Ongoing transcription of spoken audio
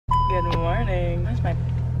my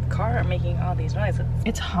car making all these noises?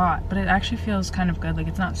 It's hot, but it actually feels kind of good. Like,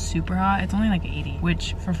 it's not super hot. It's only like 80,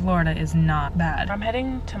 which for Florida is not bad. I'm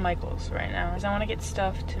heading to Michael's right now because I want to get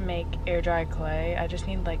stuff to make air dry clay. I just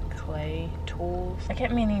need like clay tools. I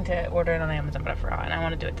kept meaning to order it on Amazon, but I forgot, and I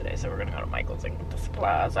want to do it today, so we're gonna go to Michael's and get the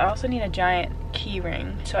supplies. I also need a giant key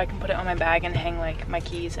ring so I can put it on my bag and hang like my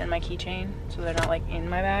keys and my keychain so they're not like in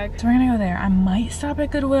my bag. So we're gonna go there. I might stop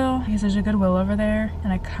at Goodwill because there's a Goodwill over there,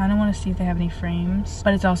 and I kind of want to see if they have any frames,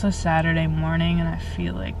 but it's also Saturday morning and I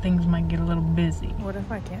feel like things might get a little busy. What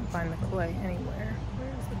if I can't find the clay anywhere?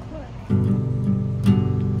 Where's the clay?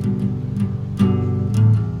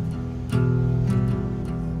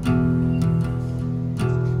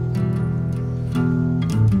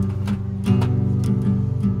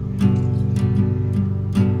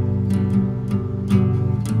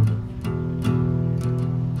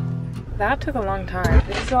 That took a long time.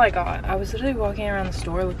 This is all I got. I was literally walking around the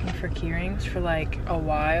store looking for key rings for like a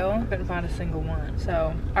while. Couldn't find a single one.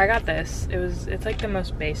 So I got this. It's like the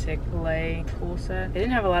most basic lay tool set. They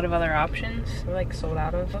didn't have a lot of other options. We're like sold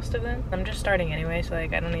out of most of them. I'm just starting anyway, so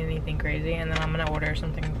like I don't need anything crazy, and then I'm gonna order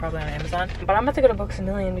something probably on Amazon. But I'm about to go to Books A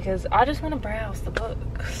Million because I just want to browse the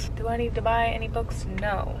books. Do I need to buy any books?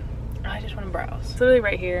 No. I just want to browse. It's literally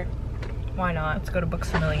right here. Why not? Let's go to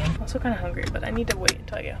Books A Million. I'm also kind of hungry, but I need to wait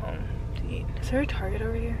until I get home. Is there a Target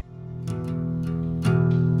over here?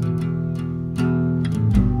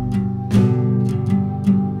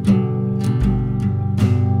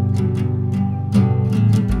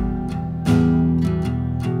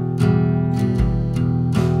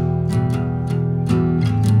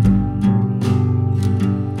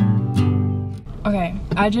 Okay,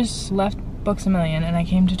 I just left Books A Million and I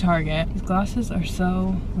came to Target. These glasses are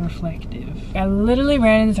so reflective. I literally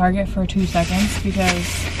ran into Target for 2 seconds because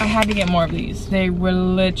I had to get more of these. They were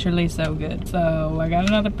literally so good. So I got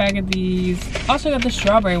another pack of these. Also got the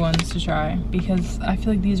strawberry ones to try because I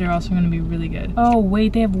feel like these are also going to be really good. Oh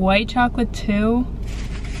wait, they have white chocolate too?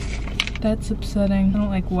 That's upsetting. I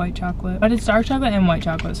don't like white chocolate, but it's dark chocolate and white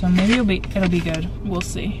chocolate, so maybe it'll be good. We'll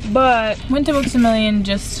see. But went to Books A Million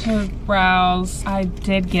just to browse. I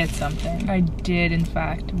did get something. I did in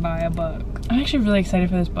fact buy a book. I'm actually really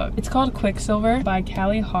excited for this book. It's called Quicksilver by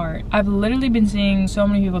Callie Hart. I've literally been seeing so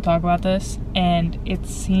many people talk about this, and it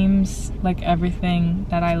seems like everything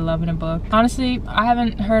that I love in a book. Honestly, I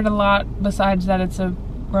haven't heard a lot besides that it's a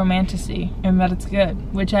romantasy and that it's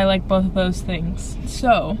good, which I like both of those things.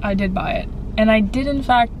 So I did buy it. And I did in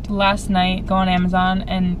fact last night go on Amazon,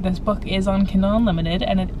 and this book is on Kindle Unlimited,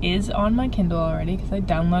 and it is on my Kindle already because I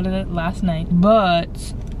downloaded it last night.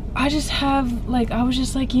 But I just have like, I was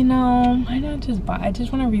just like, you know, why not just buy? I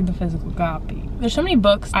just want to read the physical copy. There's so many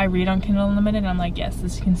books I read on Kindle Unlimited and I'm like, yes,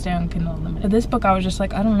 this can stay on Kindle Unlimited. But this book I was just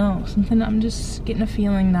like, I don't know, something, I'm just getting a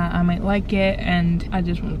feeling that I might like it, and I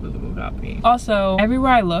just want a physical copy. Also,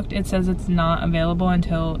 everywhere I looked, it says it's not available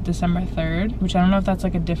until December 3rd, which I don't know if that's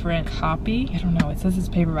like a different copy. I don't know, it says it's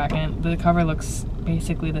paperback and the cover looks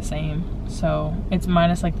basically the same. So it's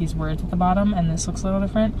minus like these words at the bottom, and this looks a little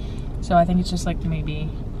different. So I think it's just like maybe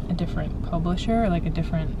a different publisher or like a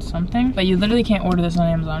different something. But you literally can't order this on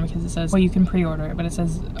Amazon because it says, well, you can pre-order it, but it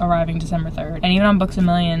says arriving December 3rd. And even on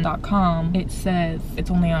booksamillion.com, it says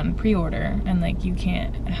it's only on pre-order, and like you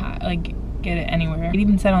can't like get it anywhere. It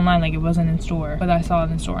even said online like it wasn't in store, but I saw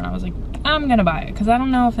it in store and I was like, I'm gonna buy it, because I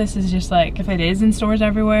don't know if this is just like, if it is in stores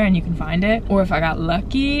everywhere and you can find it, or if I got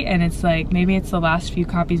lucky and it's like, maybe it's the last few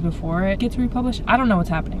copies before it gets republished. I don't know what's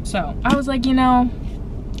happening. So I was like, you know,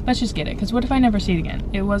 let's just get it, because what if I never see it again?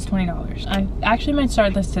 It was $20. I actually might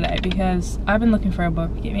start this today because I've been looking for a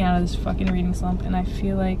book to get me out of this fucking reading slump, and I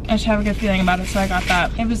feel like I just have a good feeling about it, so I got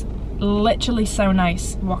that. It was literally so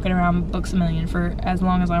nice walking around Books A Million for as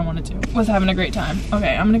long as I wanted to. Was having a great time.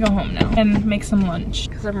 Okay, I'm gonna go home now and make some lunch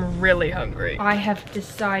because I'm really hungry. I have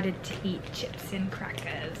decided to eat chips and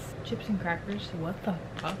crackers. Chips and crackers? What the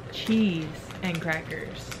fuck? Cheese and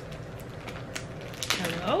crackers.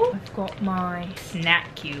 Hello? I've got my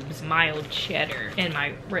snack cubes, mild cheddar, and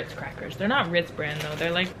my Ritz crackers. They're not Ritz brand though, they're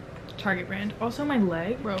like Target brand. Also my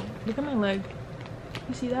leg, bro, look at my leg.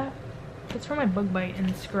 You see that? It's from my bug bite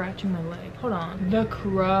and scratching my leg. Hold on. The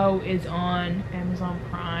Crow is on Amazon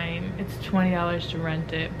Prime. It's $20 to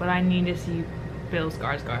rent it, but I need to see Bill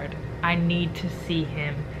Skarsgård. I need to see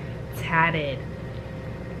him tatted.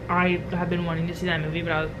 I have been wanting to see that movie,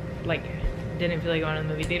 but I was like, didn't feel like going to the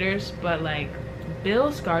movie theaters. But like,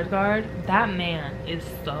 Bill Skarsgård, that man is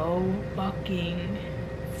so fucking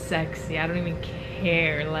sexy. I don't even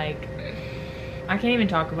care. Like, I can't even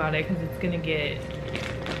talk about it because it's gonna get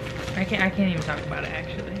I can't even talk about it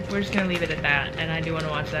actually. We're just gonna leave it at that, and I do want to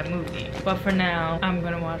watch that movie. But for now, I'm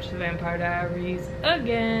gonna watch The Vampire Diaries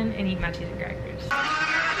again and eat my cheese and crackers.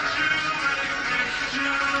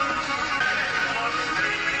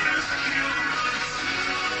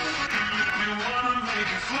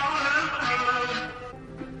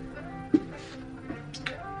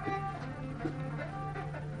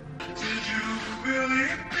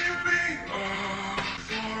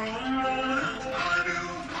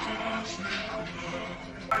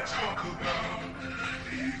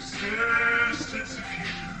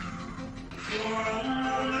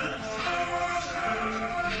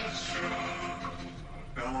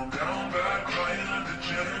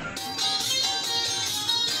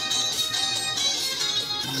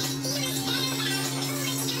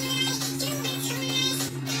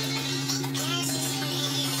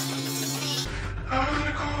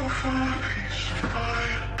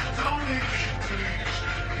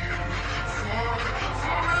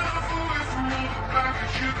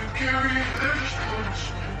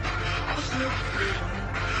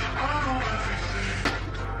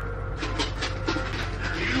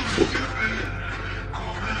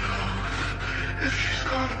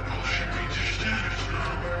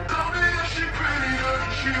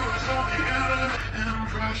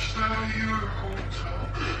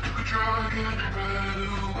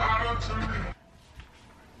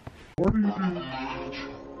 What are you doing?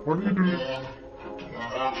 What are you doing?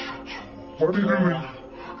 What are you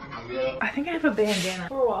doing? I think I have a bandana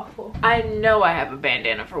for waffle. I know I have a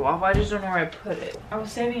bandana for waffle. I just don't know where I put it. I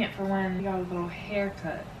was saving it for when he got a little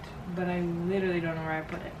haircut, but I literally don't know where I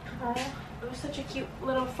put it. Oh, it was such a cute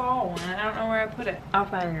little fall one. I don't know where I put it. I'll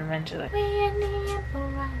find it eventually.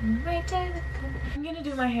 I'm gonna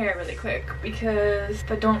do my hair really quick because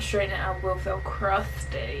if I don't straighten it, I will feel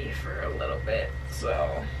crusty for a little bit.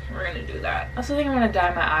 So we're gonna do that. I also think I'm gonna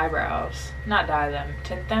dye my eyebrows. Not dye them,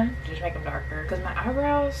 tint them, just make them darker. Because my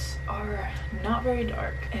eyebrows are not very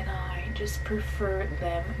dark and I just prefer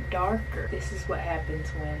them darker. This is what happens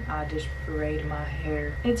when I just braid my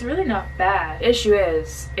hair. It's really not bad. The issue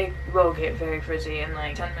is it will get very frizzy in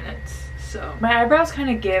like 10 minutes. So my eyebrows kind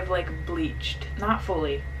of give like bleached, not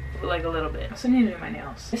fully, but like a little bit. I also need to do my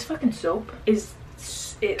nails. This fucking soap is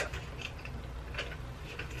it.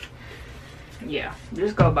 Yeah,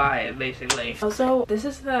 just go buy it basically. Also, this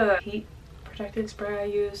is the heat protected spray I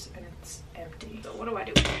use and it's empty. So what do I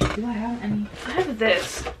do? Do I have any? I have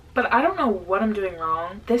this, but I don't know what I'm doing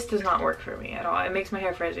wrong. This does not work for me at all. It makes my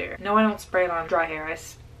hair frizzier. No, I don't spray it on dry hair. I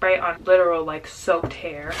spray it on literal like soaked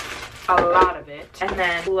hair. A lot of it. And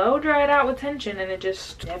then blow dry it out with tension and it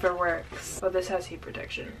just never works. But this has heat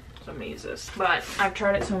protection. So I'm gonna use this. But I've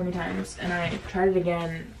tried it so many times and I tried it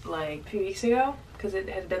again like a few weeks ago because it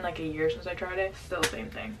has been like a year since I tried it. Still the same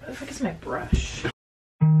thing. What the fuck is my brush?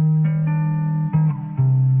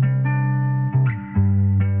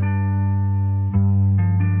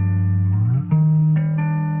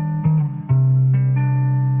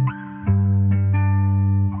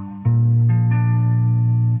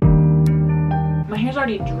 My hair's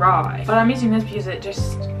already dry, but I'm using this because it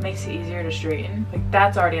just makes it easier to straighten. Like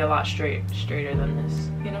that's already a lot straighter than this,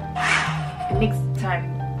 you know? It makes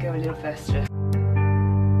time go a little faster.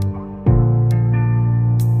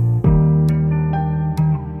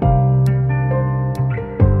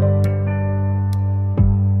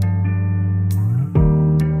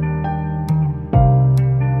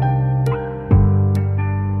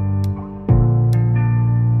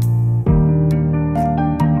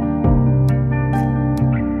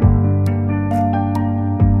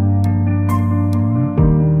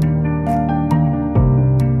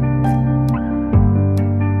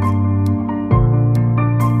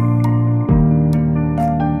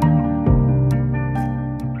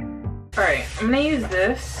 I'm gonna use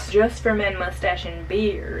this just for men, mustache, and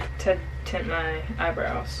beard to tint my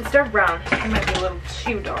eyebrows. It's dark brown. It might be a little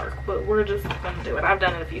too dark, but we're just gonna do it. I've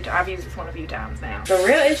done it a few times. I've used this one a few times now. The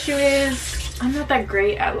real issue is I'm not that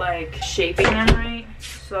great at like shaping them right,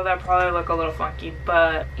 so they'll probably look a little funky,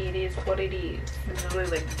 but it is what it is. There's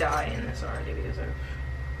really like dye in this already because I've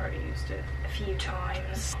already used it a few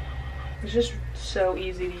times. It's just so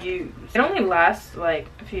easy to use. It only lasts like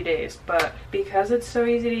a few days, but because it's so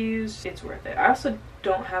easy to use, it's worth it. I also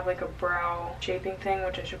don't have like a brow shaping thing,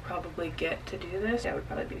 which I should probably get to do this. That would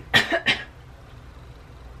probably be the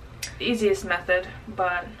easiest method,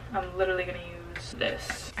 but I'm literally gonna use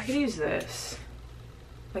this. I could use this,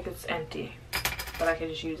 like it's empty, but I could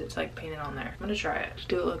just use it to like paint it on there. I'm gonna try it. Just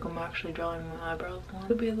do it like I'm actually drawing my eyebrows on.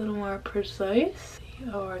 It'll be a little more precise. See,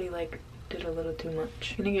 I already like did a little too much.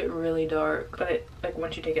 It's gonna get really dark, but like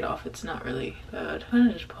once you take it off, it's not really bad. I'm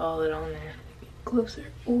gonna just pile it on there. Closer.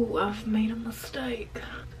 Ooh, I've made a mistake.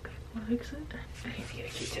 Okay, wanna fix it? I need to get a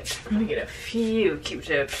Q-tip. I'm gonna get a few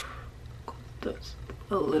Q-tips. That's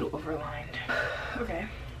a little overlined. Okay,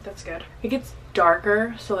 that's good. It gets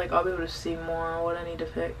darker, so like I'll be able to see more what I need to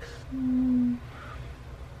fix.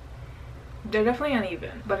 They're definitely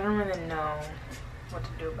uneven, but I don't really know what to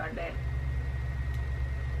do about that.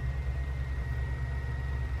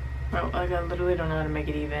 Oh, like I literally don't know how to make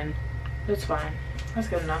it even. It's fine. That's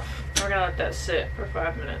good enough. We're gonna let that sit for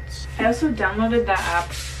 5 minutes. I also downloaded that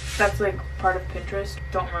app that's like part of Pinterest.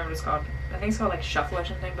 Don't remember what it's called. I think it's called like Shuffle or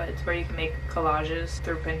something, but it's where you can make collages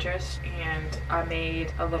through Pinterest. And I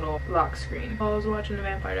made a little lock screen while I was watching The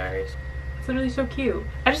Vampire Diaries. It's literally so cute.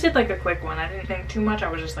 I just did like a quick one. I didn't think too much. I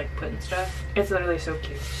was just like putting stuff. It's literally so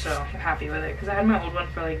cute. So I'm happy with it because I had my old one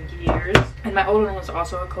for like years. And my old one was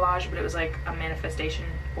also a collage, but it was like a manifestation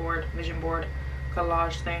board, vision board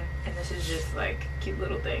collage thing. And this is just like cute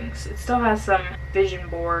little things. It still has some vision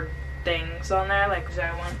board things on there like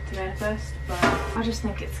that I want to manifest, but I just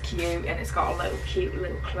think it's cute and it's got a little cute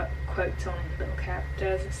little quotes on it, little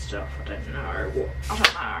characters and stuff. I don't know.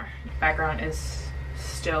 Background is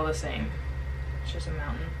still the same. It's just a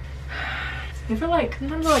mountain. You ever like,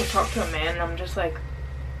 sometimes I like talk to a man and I'm just like,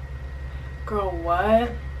 girl, what?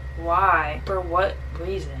 Why? For what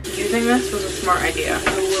reason? Using this was a smart idea.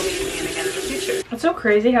 I will be using it again in the future. It's so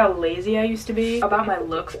crazy how lazy I used to be about my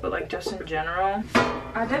looks, but like just in general.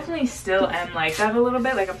 I definitely still am like that a little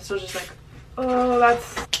bit. Like I'm still just like, oh,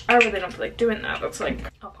 I really don't feel like doing that. That's like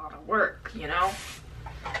a lot of work, you know?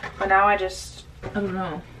 But now I don't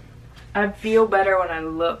know. I feel better when I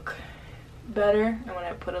look better and when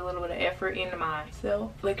I put a little bit of effort into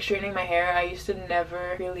myself. Like straightening my hair, I used to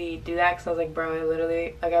never really do that because I was like, bro, I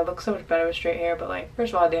literally, like I look so much better with straight hair, but like,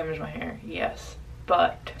 first of all, I damaged my hair, yes.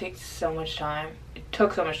 But it takes so much time. It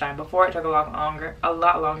took so much time. Before it took a lot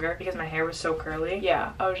longer because my hair was so curly.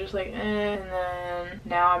 Yeah, I was just like, and then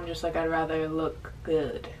now I'm just like, I'd rather look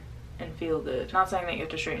good and feel good. Not saying that you have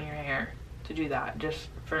to straighten your hair to do that, just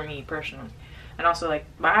for me personally. And also like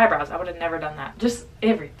my eyebrows, I would have never done that. Just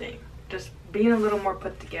everything. Just being a little more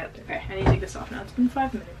put together. Okay, I need to take this off now. It's been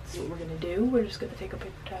 5 minutes. What we're gonna do, we're just gonna take a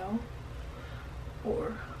paper towel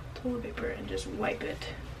or toilet paper and just wipe it.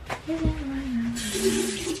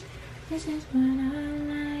 This is what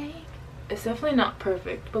I like. It's definitely not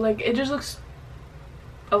perfect, but like it just looks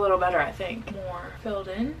a little better, I think. More filled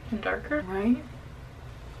in and darker, right?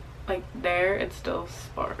 Like there, it's still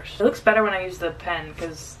sparse. It looks better when I use the pen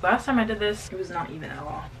because last time I did this, it was not even at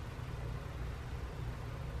all.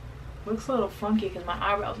 Looks a little funky because my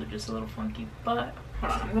eyebrows are just a little funky, but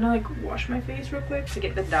hold on, I'm gonna like wash my face real quick to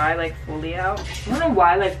get the dye like fully out. I don't know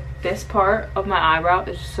why like this part of my eyebrow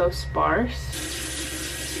is so sparse.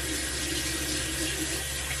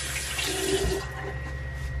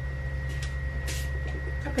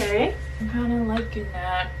 Okay, I'm kind of liking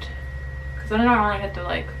that because then I don't really have to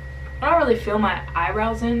like, I don't really fill my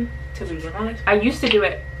eyebrows in to begin with. I used to do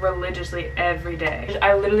it religiously every day.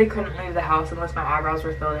 I literally couldn't leave the house unless my eyebrows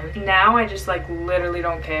were filled in. Now I just like literally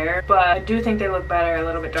don't care, but I do think they look better a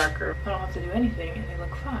little bit darker. I don't have to do anything and they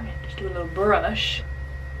look fine. Just do a little brush.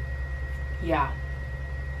 Yeah,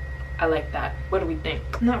 I like that. What do we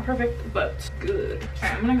think? Not perfect, but good. All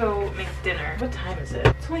right, I'm gonna go make dinner. What time is it?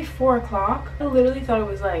 It's only 4 o'clock. I literally thought it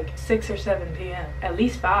was like 6 or 7 p.m. At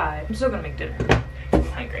least 5. I'm still gonna make dinner. I'm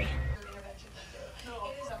hungry.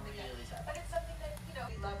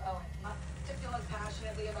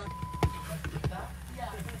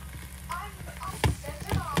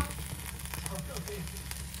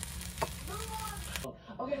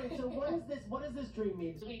 Okay, so what does this dream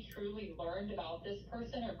mean? We truly learned about this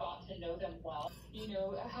person or got to know them well. You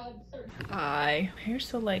know, had certain... Hair's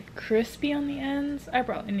so like crispy on the ends. I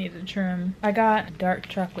probably need to trim. I got dark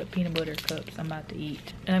chocolate peanut butter cups I'm about to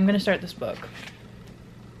eat. And I'm gonna start this book.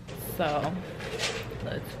 So,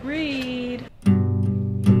 let's read.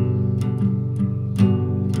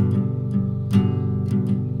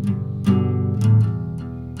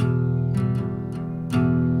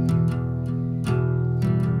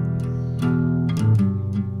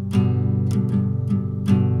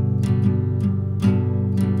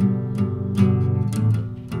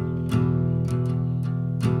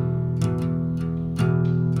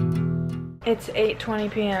 It's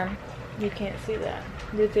 8:20 p.m. You can't see that.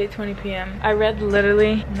 It's 8:20 p.m. I read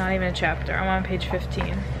literally not even a chapter. I'm on page 15.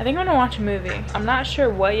 I think I'm gonna watch a movie. I'm not sure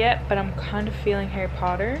what yet, but I'm kind of feeling Harry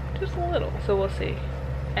Potter. Just a little. So we'll see.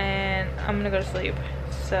 And I'm gonna go to sleep.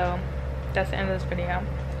 So that's the end of this video.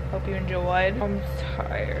 Hope you enjoyed. I'm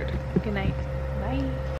tired. Good night. Bye.